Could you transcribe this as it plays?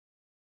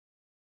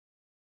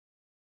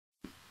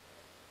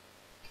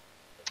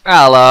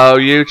Hello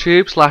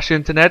YouTube slash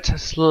internet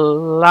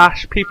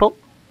slash people.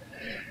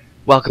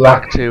 Welcome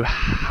back to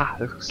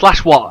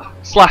slash what?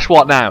 Slash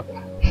what now?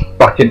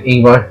 Fucking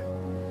emo.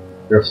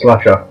 You're a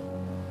slasher.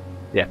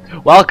 Yeah.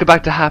 Welcome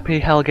back to Happy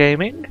Hell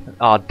Gaming,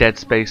 our Dead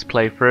Space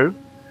playthrough.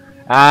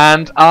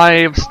 And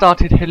I've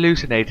started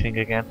hallucinating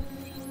again.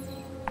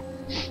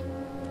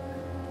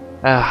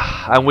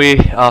 And we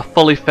are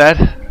fully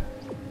fed.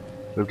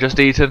 We've just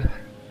eaten.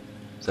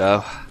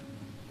 So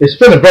it's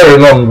been a very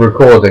long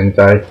recording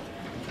day.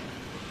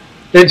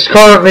 It's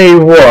currently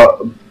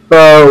what?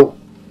 About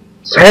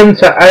 10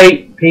 to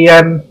 8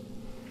 PM.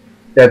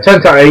 Yeah,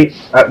 10 to 8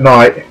 at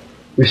night.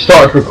 We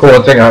started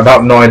recording at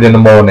about 9 in the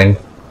morning.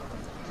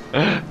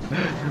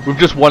 We've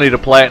just wanted to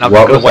play it and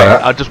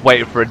I'm just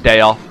waiting for a day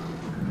off.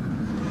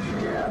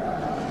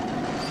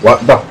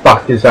 What the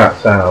fuck is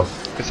that sound?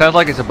 It sounds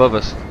like it's above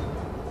us.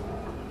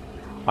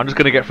 I'm just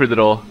gonna get through the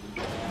door.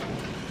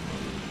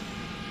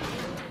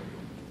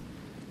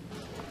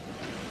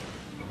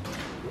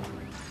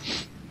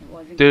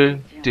 Do.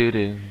 What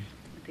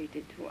they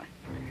did to us.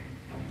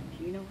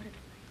 Do you know what it's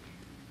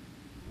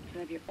like? To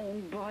have your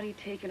own body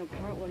taken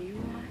apart while you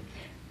watch?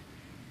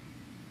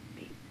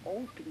 They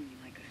open you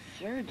like a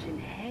surgeon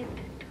head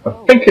to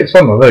toe. I think it's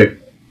on the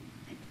loop.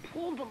 And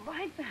pull the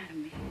life out of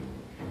me.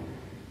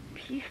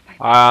 Piece by piece.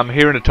 I'm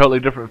hearing a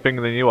totally different thing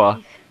than you are.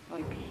 Piece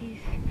by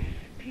piece.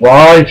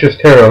 Well, I just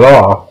hear a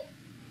laugh.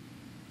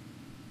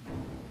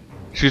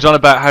 She's on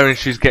about how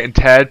she's getting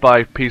teared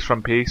by piece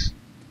from piece.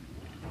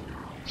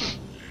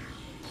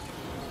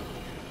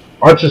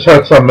 I just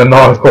heard some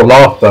maniacal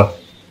laughter.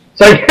 It's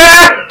like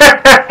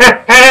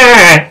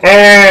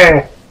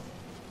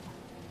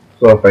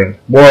sort of thing.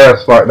 More or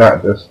less like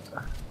that, just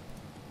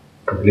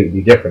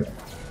completely different.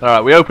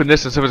 Alright, we open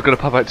this and something's gonna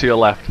pop out to your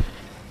left.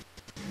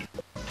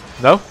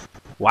 No?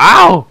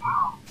 Wow!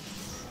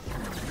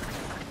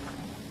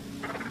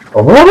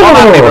 Come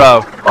at me,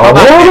 bro. Come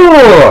at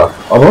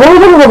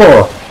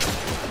me.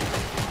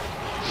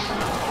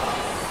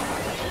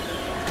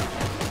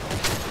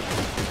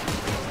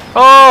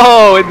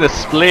 Oh, in the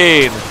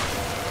spleen!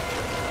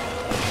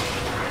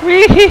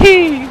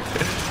 Whee!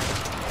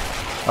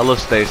 I love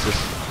stasis.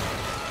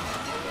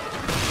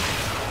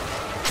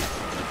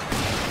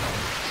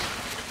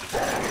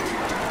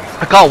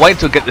 I can't wait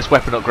to get this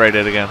weapon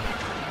upgraded again.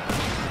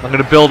 I'm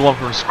gonna build one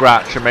from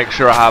scratch and make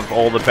sure I have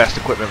all the best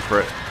equipment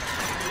for it.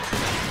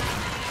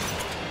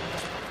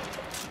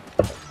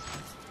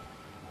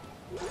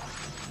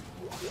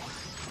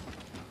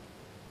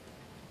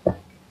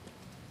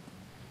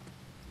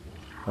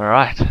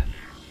 Alright,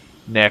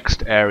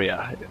 next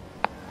area.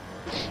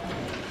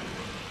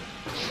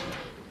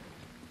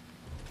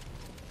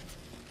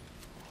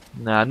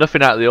 Nah,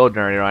 nothing out of the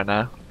ordinary right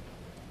now.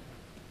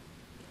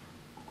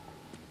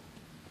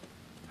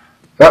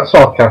 That's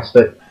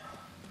sarcastic.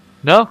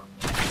 No?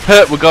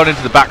 We're going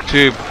into the back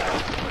tube.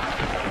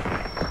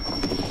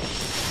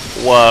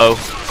 Whoa.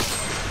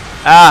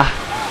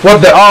 Ah!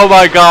 What the? Oh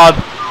my god!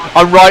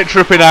 I'm right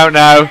tripping out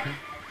now.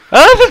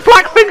 Oh, there's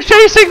black things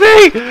chasing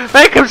me!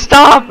 Make him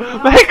stop!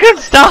 Make him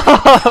stop!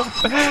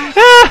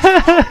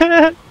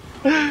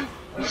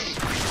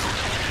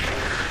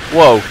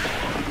 Whoa.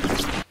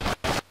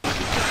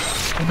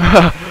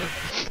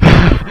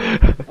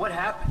 What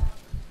happened?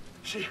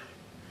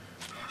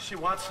 She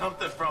wants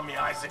something from me,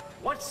 Isaac.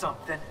 What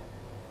something?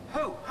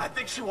 Who? I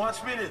think she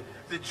wants me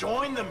to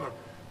join them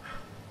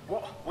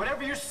or...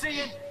 Whatever you're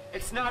seeing,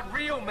 it's not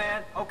real,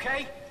 man,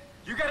 okay?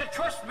 You gotta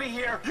trust me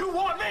here. You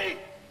want me?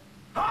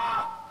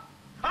 Huh?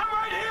 I'm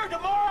right here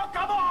tomorrow,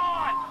 come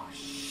on! Oh,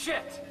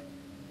 shit!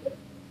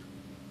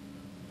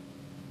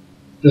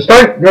 Just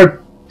don't go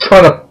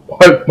trying to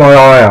poke my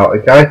eye out,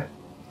 okay?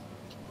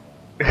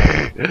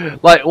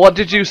 Like, what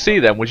did you see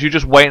then? Was you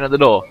just waiting at the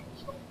door?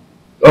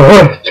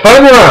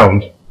 Turn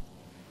around!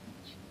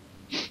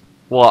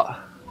 What?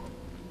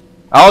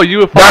 Oh, you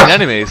were fighting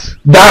enemies.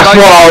 That's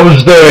what I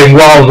was doing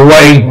while I was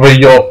waiting for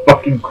your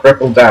fucking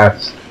crippled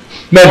ass.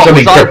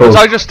 Mentally crippled. Was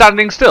I just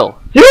standing still?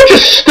 You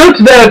just stood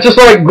there, just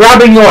like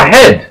grabbing your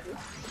head.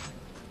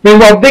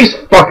 Meanwhile, these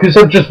fuckers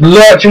are just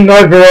lurching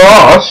over your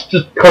ass,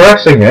 just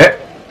caressing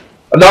it,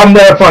 and I'm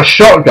there with my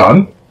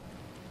shotgun.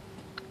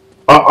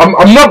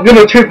 I'm not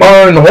gonna toot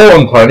my own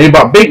horn, Tony,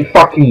 but beep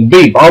fucking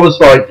beep. I was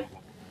like,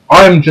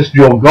 I am just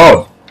your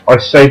god. I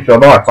saved your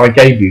life. I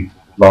gave you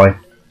life.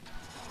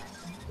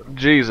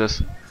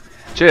 Jesus.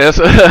 Cheers.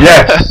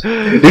 Yes,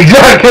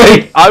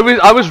 exactly.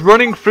 I was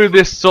running through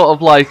this sort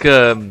of like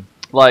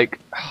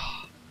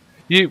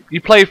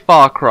you played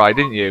Far Cry,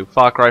 didn't you?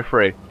 Far Cry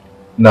 3.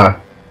 No.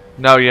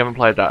 No, you haven't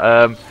played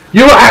that.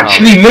 You were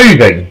actually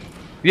moving.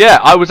 Yeah,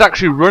 I was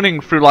actually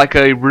running through like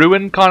a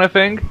ruin kind of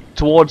thing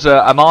towards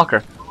a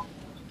marker.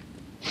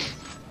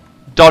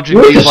 Dodging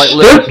You these just like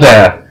stood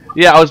there.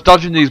 Yeah, I was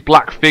dodging these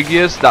black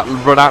figures that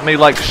run at me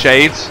like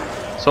shades,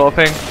 sort of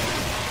thing.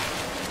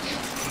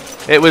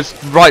 It was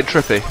right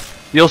trippy.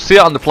 You'll see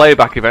it on the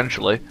playback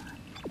eventually.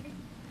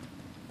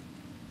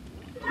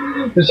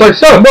 It's like,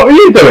 son, what are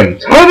you doing?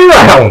 Turn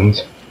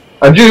around,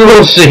 and you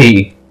will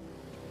see.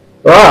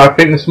 Right, I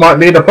think this might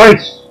be the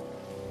place.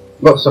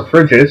 lots of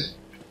fridges.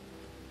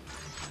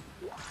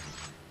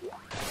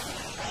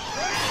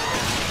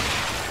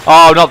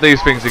 Oh, not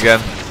these things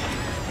again.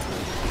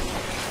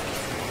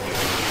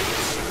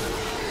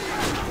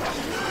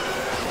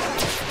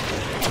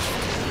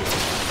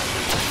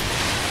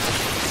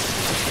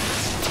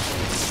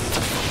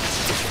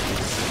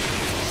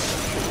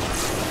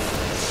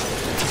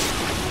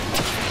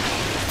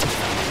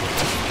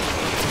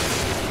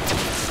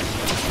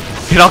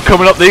 You're not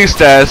coming up these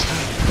stairs.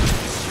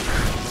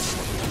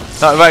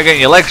 Not about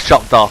getting your legs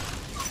chopped off.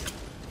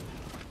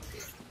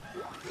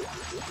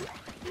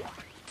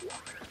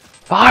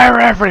 Fire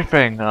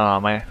everything! Oh,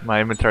 my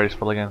inventory's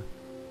full again.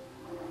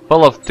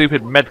 Full of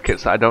stupid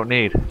medkits that I don't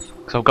need.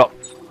 Because I've got,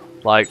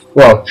 like...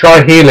 Well,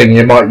 try healing,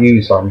 you might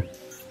use some.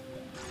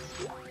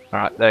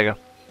 Alright, there you go.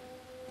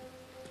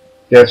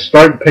 Yes,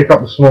 don't pick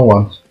up the small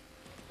ones.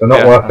 They're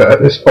not worth it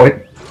at this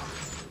point.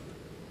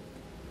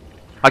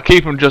 I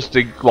keep them just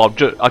in, well,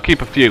 I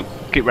keep a few.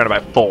 Keep around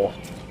about 4.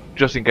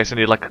 Just in case I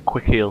need like a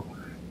quick heal.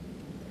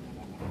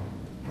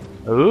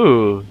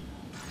 Ooh.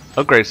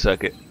 Upgrade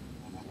circuit.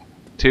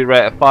 2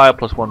 rate of fire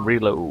plus 1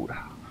 reload.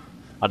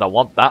 I don't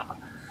want that.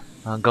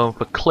 I'm going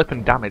for clip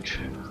and damage.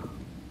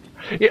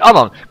 Yeah, hold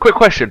on, quick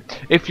question.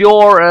 If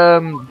you're,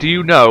 do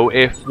you know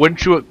if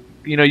once you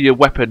know your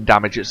weapon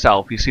damage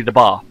itself, you see the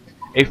bar.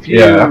 If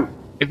you,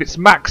 if it's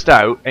maxed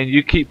out and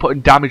you keep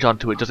putting damage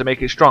onto it, does it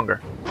make it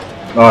stronger?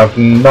 I have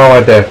no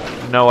idea.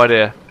 No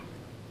idea.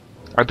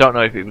 I don't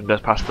know if it even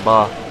goes past the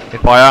bar.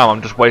 If I am,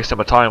 I'm just wasting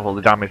my time with all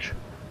the damage.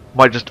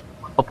 Might just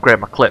upgrade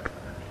my clip.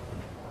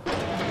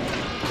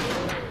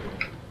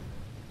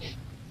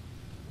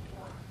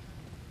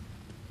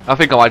 I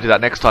think I might do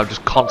that next time,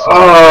 just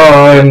constantly.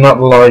 Oh, I'm not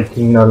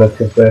liking the look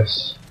of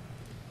this.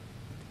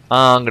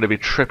 I'm gonna be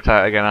tripped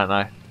out again, aren't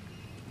I?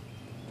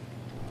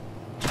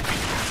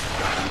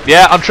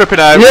 Yeah, I'm tripping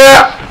out.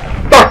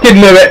 Yeah! Fucking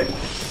knew it!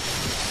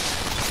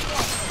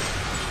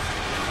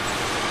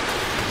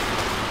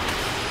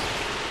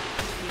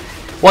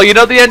 Well, you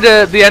know the end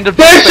of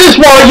This is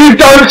why you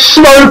don't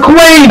smoke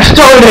weed,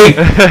 Tony!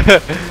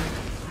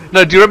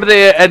 No, do you remember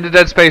the end of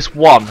Dead Space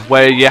 1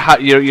 where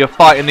you're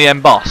fighting the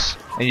end boss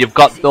and you've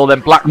got all them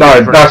black No,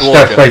 things that's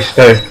towards Dead you?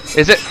 Space 2.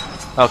 Is it?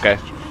 Okay.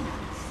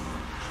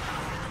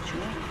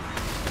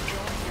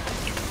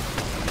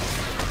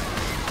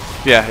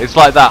 Yeah, it's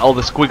like that, all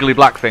the squiggly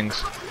black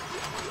things.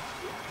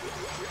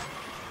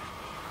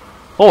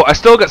 Oh, I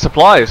still get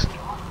supplies.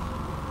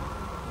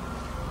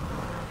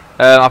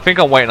 I think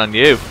I'm waiting on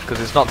you,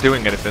 because it's not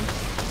doing anything.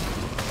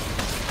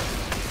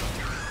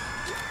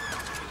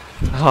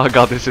 Oh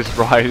god, this is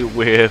right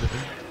weird.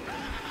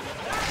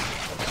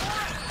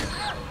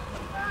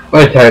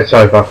 Okay, it's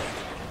over.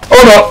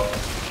 Oh no!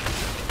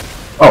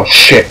 Oh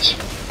shit!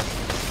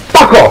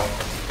 Fuck off!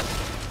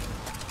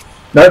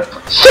 No,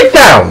 sit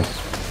down!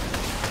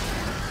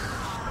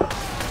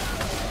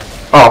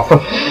 Oh, for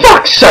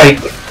fuck's sake!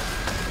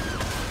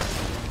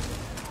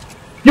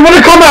 You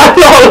wanna come out of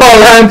La La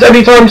Land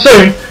anytime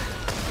soon?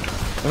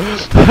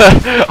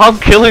 I'm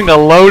killing a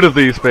load of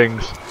these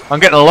things. I'm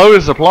getting a load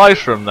of supplies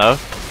from them, though.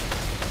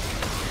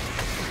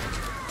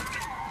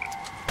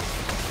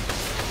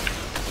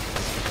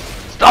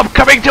 Stop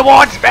coming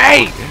towards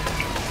me!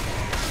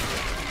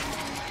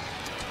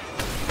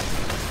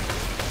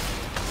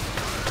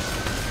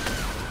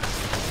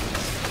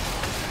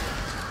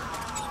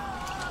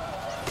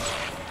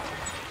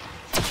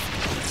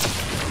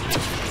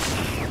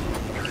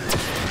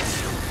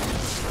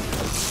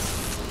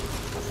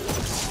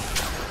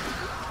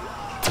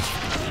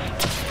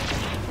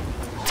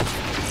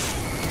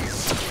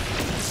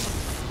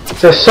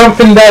 There's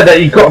something there that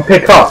you got to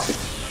pick up.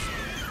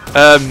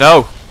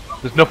 No.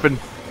 There's nothing.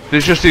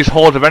 There's just these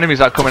hordes of enemies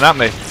that are coming at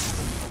me.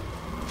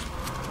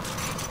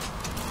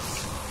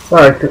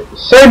 Alright,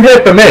 same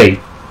here for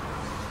me.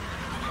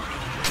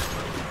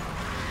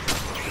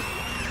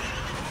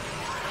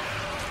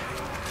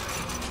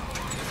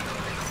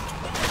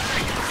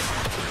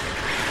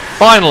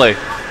 Finally!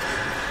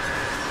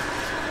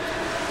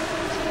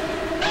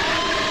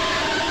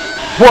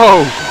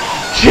 Whoa!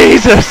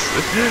 Jesus!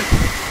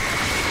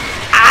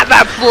 Ah,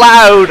 that's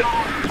loud!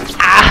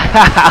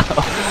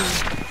 Ow!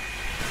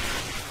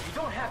 You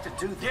don't have to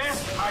do this.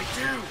 Yes, I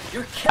do.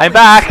 You're killing I'm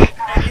back! me.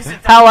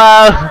 Isn't that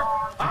Hello!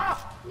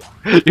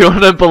 You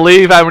wouldn't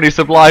believe how many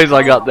supplies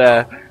I got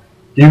there.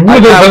 You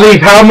wouldn't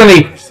believe how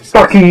many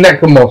fucking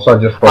necromorphs I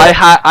just got.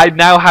 I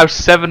now have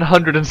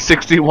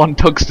 761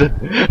 tungsten.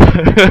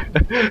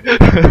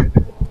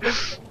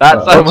 That's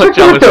how much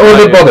I was look at all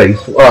the playing. bodies.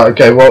 Right,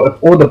 okay, well,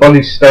 if all the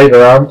bodies stayed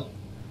around,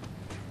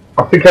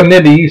 I think I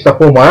nearly used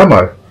up all my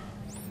ammo.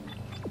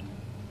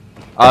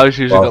 I was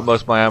using up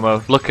most of my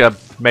ammo. Look, I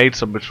made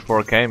some before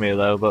I came here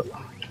though, but...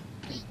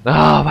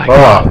 Oh my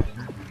god.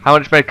 How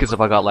much medkits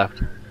have I got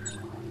left?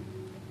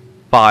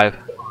 5.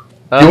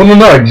 You want to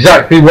know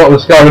exactly what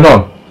was going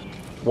on?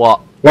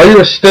 What? While you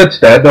were stood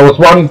there was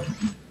one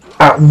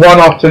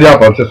after the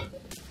other. Just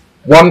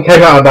one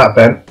came out of that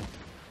vent,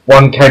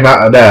 one came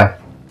out of there.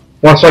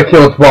 Once I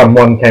killed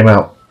one came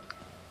out.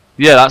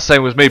 Yeah, that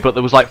same was me, but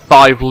there was like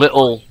 5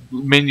 little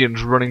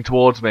minions running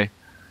towards me.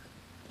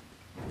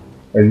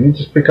 And you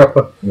just pick up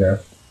a... yeah.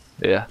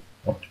 Yeah.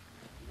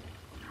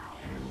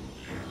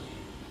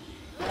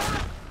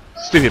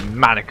 Stupid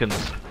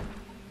mannequins.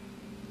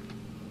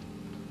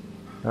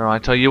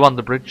 Alright, are you on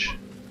the bridge?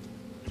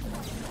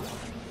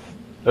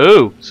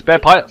 Ooh, spare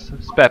parts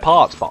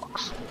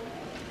box.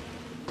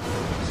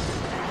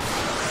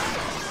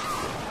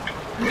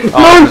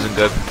 Oh, this isn't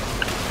good.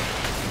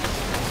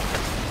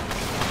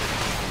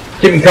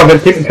 Keep me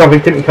covered, keep me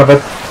covered, keep me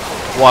covered.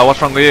 Why,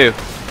 what's wrong with you?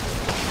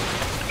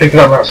 Picking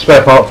up that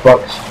spare parts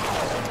box.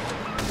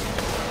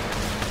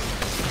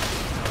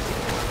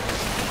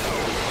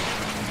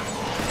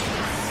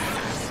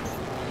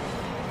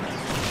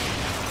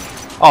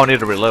 Oh, I need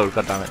to reload,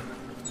 god damn it.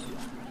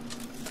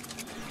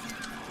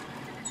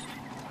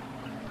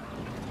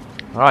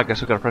 Alright,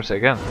 guess we gotta press it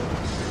again.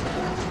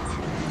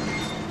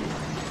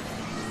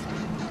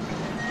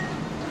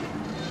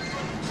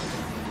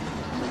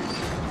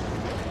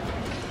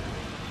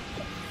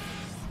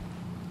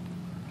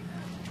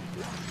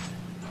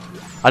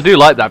 I do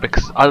like that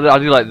because I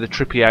do like the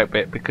trippy out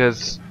bit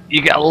because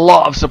you get a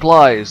lot of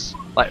supplies,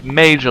 like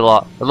major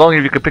lot, as long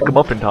as you can pick them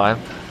up in time.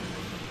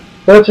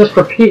 They're just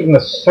repeating the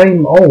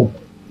same old,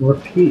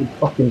 repeated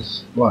fucking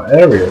like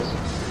areas.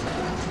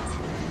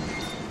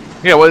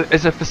 Yeah, well,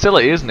 it's a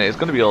facility, isn't it? It's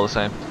going to be all the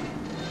same.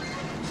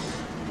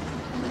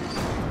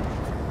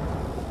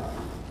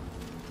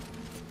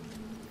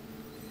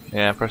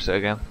 Yeah, press it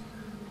again.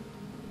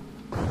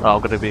 Oh,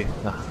 I'm gonna be.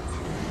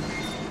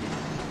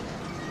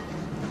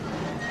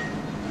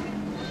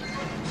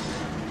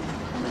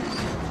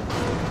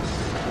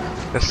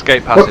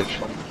 Escape passage.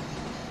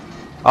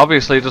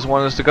 Obviously, it doesn't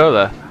want us to go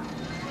there.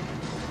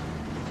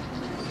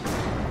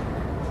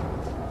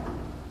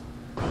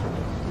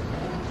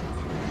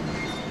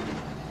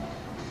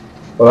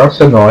 Well,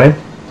 that's annoying.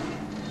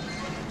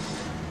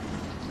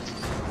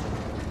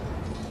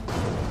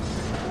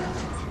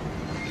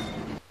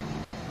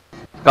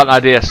 Got an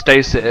idea.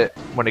 Stasis it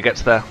when it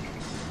gets there.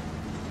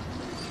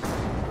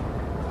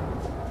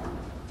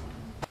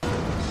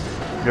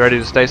 You ready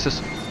to stasis?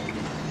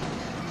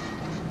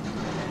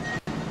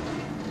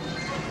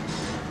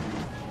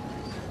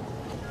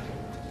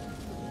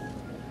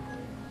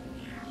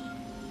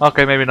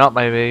 Okay, maybe not.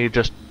 Maybe he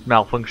just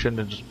malfunctioned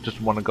and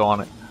just want to go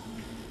on it.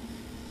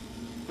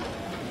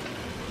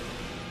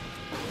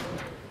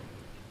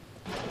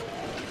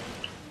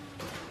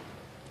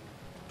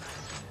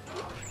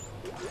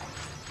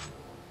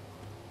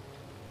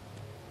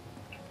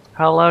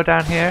 Hello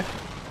down here.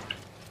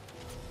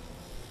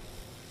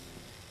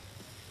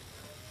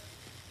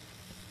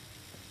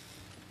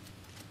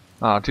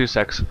 Oh, 2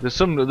 secs. There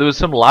was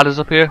some ladders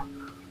up here.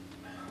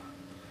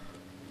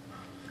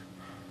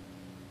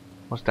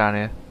 What's down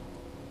here?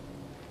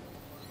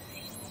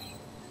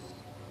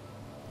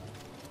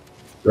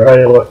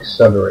 Rail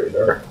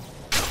accelerator.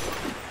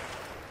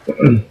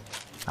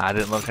 I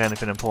didn't look at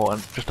anything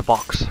important. Just a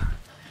box.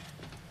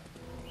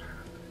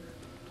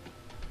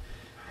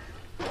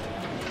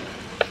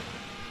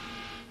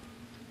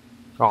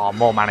 Oh,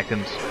 more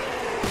mannequins.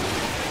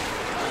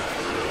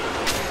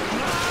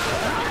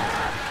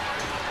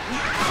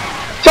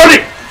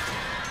 Tony!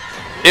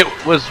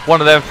 It was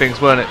one of them things,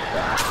 weren't it?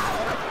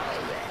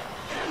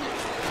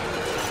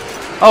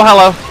 Oh,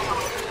 hello.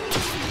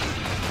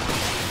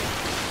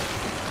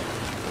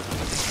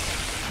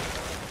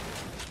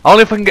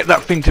 Only if I can get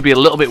that thing to be a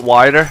little bit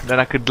wider, then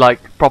I could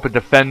like proper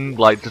defend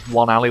like just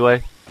one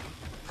alleyway.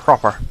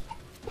 Proper.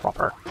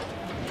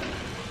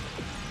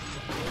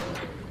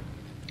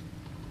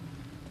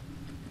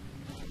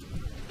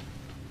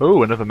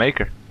 Ooh, another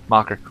marker.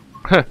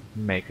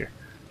 Maker.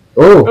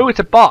 Oh, Ooh, it's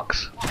a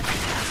box.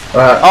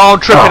 oh, Oh, I'm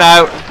tripping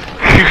out.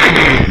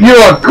 You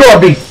are gotta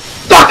be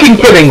fucking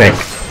kidding me!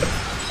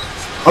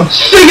 I'm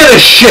sick of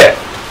this shit!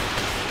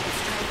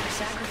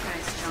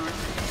 Sacrifice, John.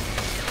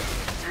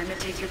 Time to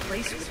take your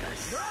place with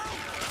us.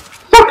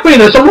 Fuck me,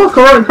 there's a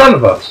locker right in front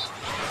of us.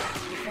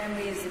 Your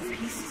family is in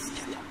pieces,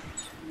 John.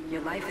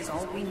 Your life is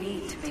all we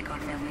need to make our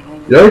family whole.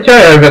 You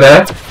okay over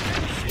there?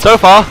 So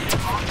far.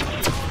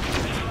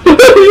 You're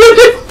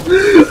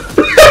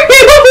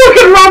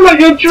walking around like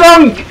you're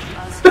drunk!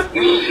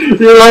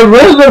 You're like,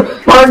 where the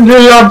fuck do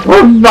you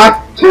put that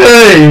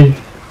tea?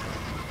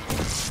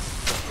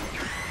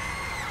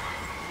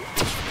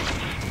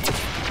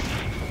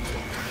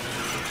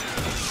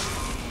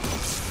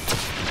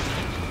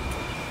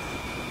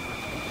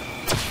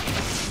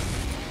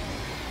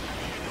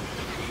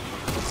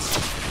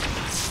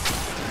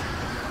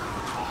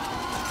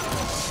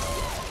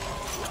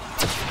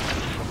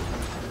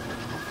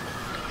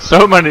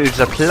 So many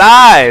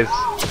supplies.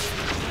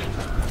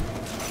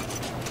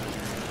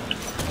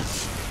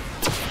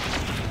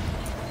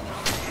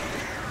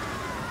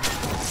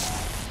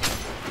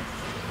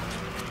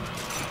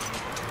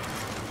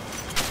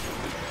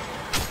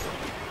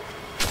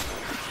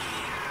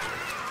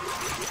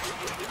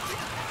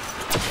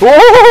 Whoa!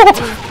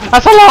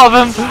 That's a lot of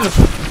them!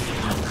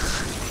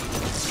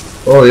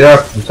 Oh yeah, I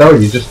can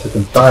tell you just took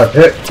an entire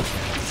hit.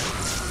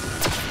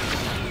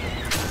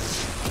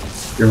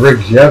 Your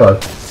rig's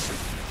yellow.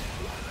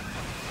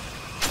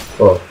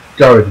 Or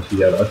going to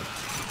yellow.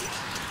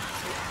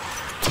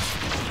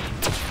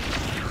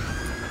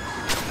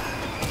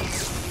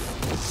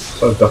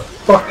 So the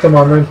fuck am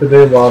I meant to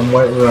do while I'm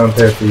waiting around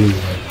here for you?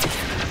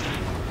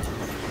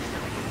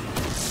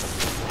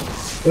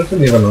 There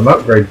isn't even an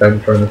upgrade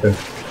bench or anything.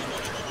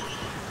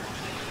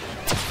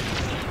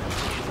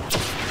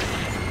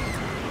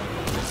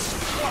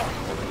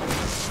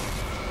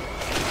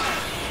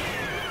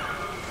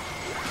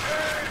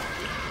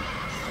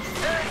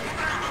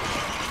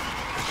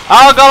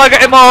 Oh god, I'm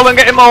getting mauled, I'm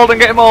getting mauled, I'm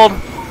getting mauled.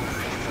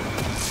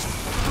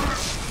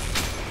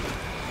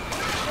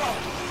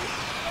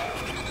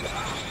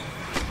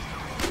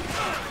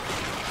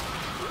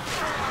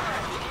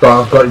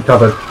 Right, I've got you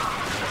covered.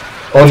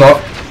 Or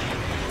not.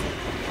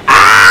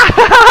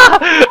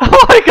 Ah!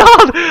 Oh my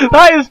god,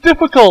 that is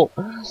difficult.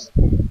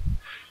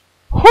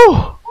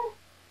 Whew.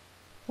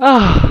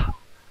 Ah.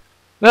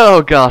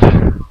 Oh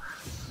god.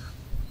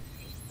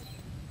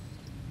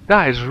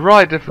 That is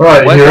right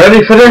difficult. Right, you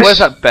ready for this? Where's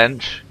that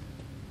bench?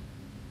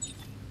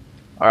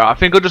 Alright, I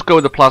think I'll just go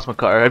with the plasma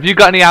cutter. Have you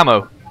got any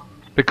ammo?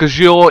 Because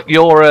your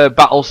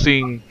battle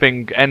scene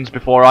thing ends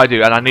before I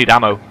do, and I need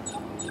ammo.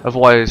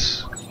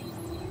 Otherwise...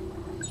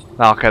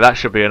 Oh, okay, that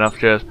should be enough,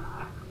 cheers.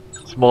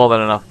 It's more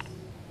than enough.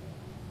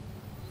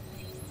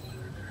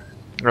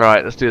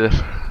 Right, let's do this.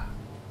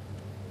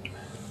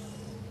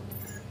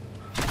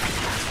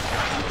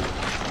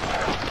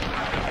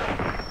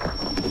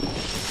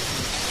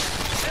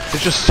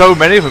 There's just so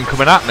many of them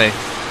coming at me.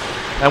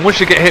 And once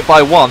you get hit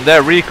by one,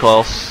 their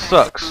recoil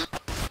sucks.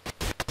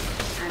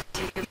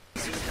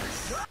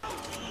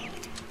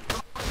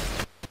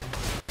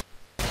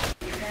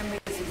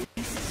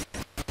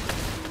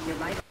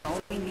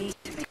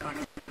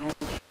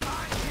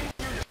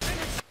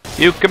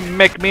 You can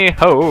make me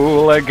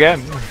whole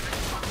again.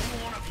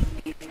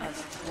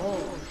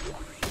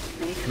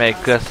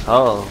 Make us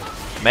whole.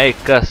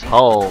 Make us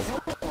whole.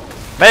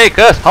 Make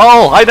us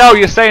whole! I know,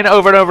 you're saying it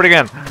over and over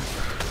again.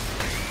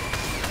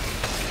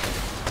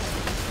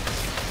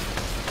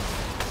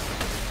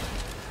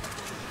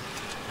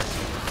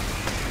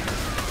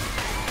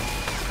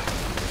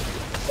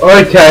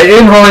 Okay,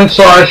 in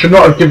hindsight I should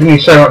not have given you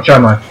so much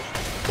ammo.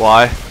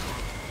 Why?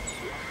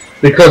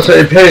 Because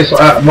it appears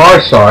at my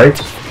side,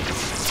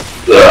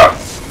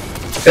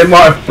 it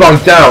might have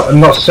bugged out and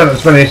not sent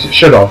as many as it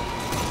should have.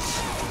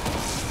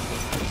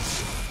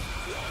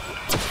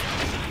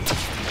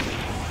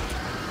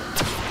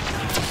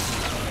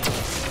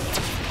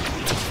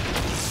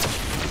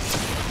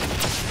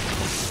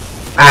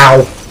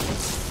 Ow.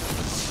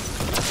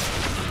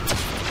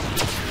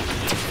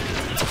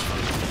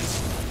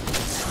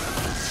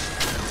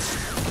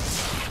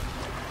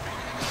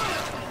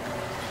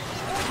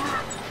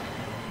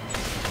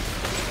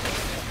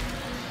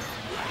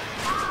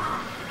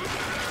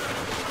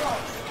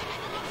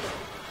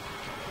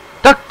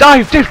 Duck,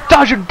 dive,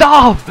 dodge, and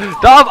dive!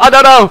 Dive, I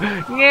don't know!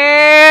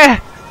 Yeah!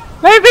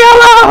 Leave me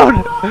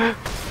alone!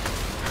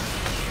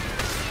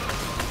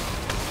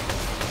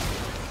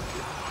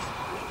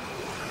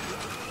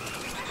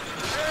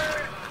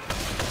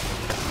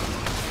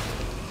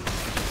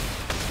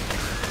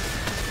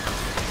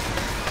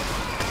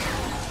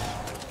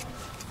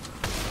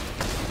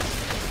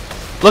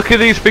 Look at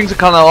these things are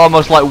kind of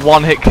almost like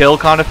one hit kill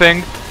kind of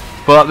thing,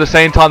 but at the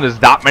same time there's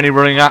that many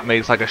running at me,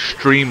 it's like a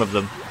stream of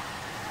them.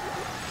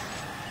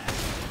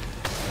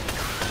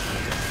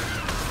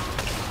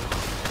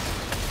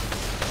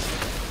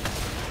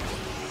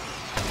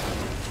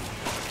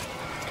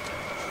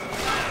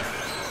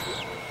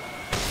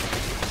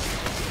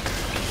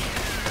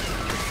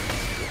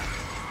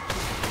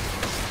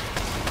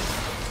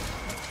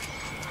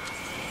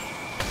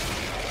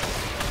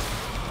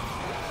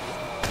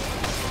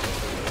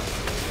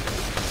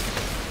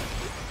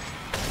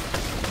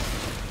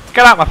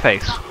 Get out my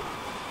face.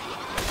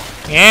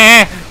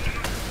 Yeah.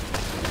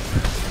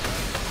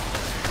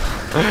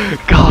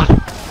 God.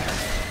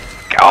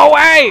 Go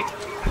away.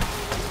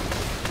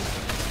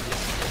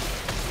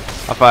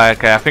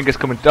 Okay, I think it's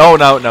coming. Oh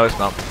no, no, it's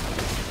not.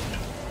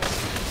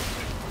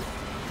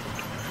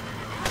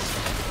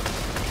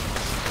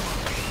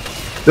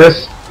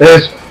 This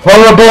is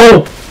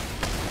horrible.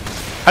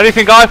 How do you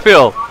think I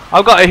feel?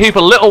 I've got a heap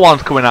of little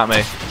ones coming at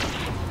me.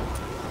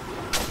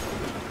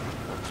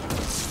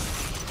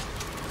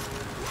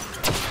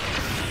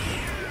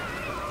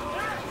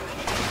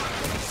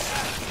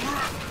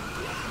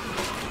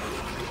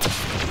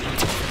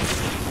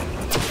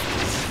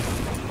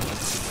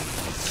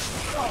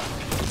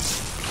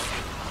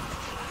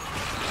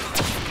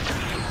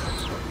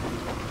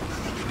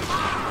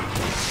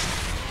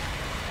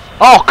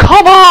 Oh,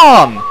 come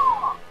on!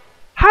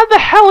 How the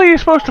hell are you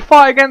supposed to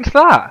fight against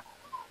that?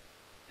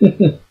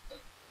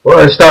 Well,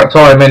 it's that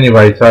time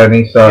anyway,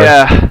 Tony, so...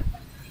 Yeah.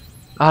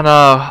 I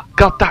know.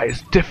 God, that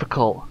is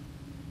difficult.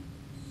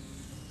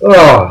 Oh.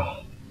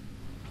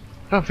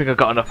 I don't think I've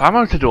got enough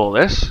ammo to do all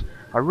this.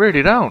 I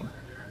really don't.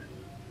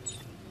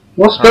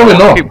 What's going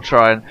I'll on? keep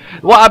trying.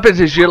 What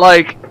happens is you're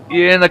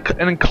in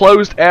an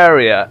enclosed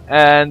area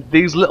and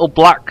these little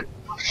black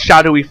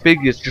shadowy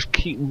figures just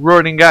keep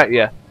running at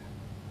you.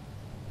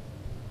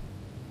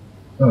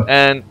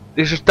 and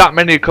there's just that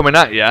many coming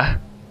at you.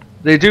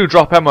 They do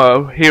drop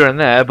ammo here and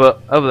there,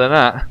 but other than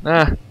that,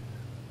 nah.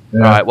 Yeah.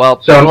 Alright, well,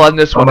 So we'll end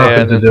this one I'm here.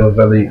 happy to do a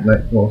very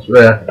next one.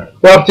 Yeah.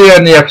 Well, after the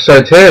end of the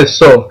episode here, it's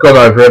sort of gone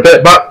over a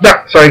bit, but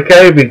that's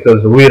okay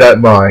because we don't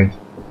mind.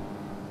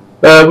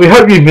 We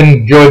hope you've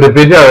enjoyed the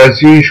video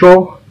as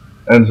usual,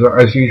 and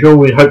as usual,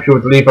 we hope you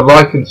would leave a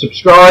like and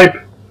subscribe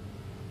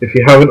if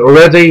you haven't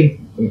already.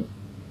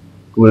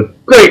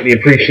 We'd greatly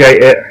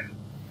appreciate it.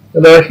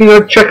 And you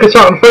can check us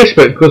out on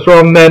Facebook because we're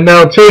on there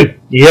now too.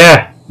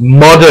 Yeah,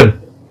 modern.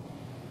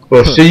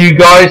 We'll see you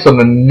guys on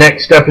the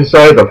next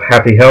episode of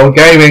Happy Hell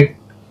Gaming.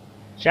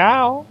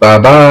 Ciao. Bye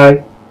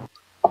bye.